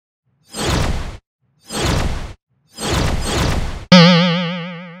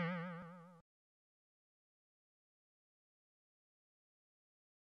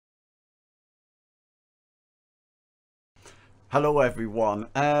Hello everyone.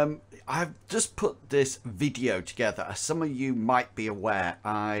 I've just put this video together. As some of you might be aware,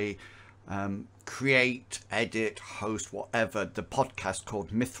 I create, edit, host, whatever, the podcast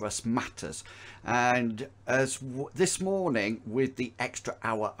called Mythras Matters. And this morning, with the extra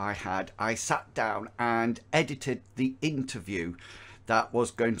hour I had, I sat down and edited the interview that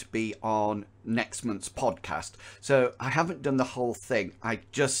was going to be on next month's podcast. So I haven't done the whole thing. I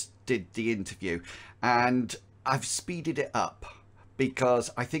just did the interview and I've speeded it up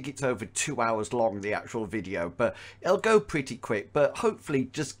because I think it's over 2 hours long, the actual video, but it'll go pretty quick, but hopefully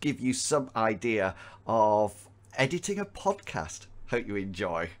just give you some idea of editing a podcast. Hope you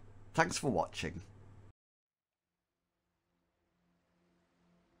enjoy. Thanks for watching.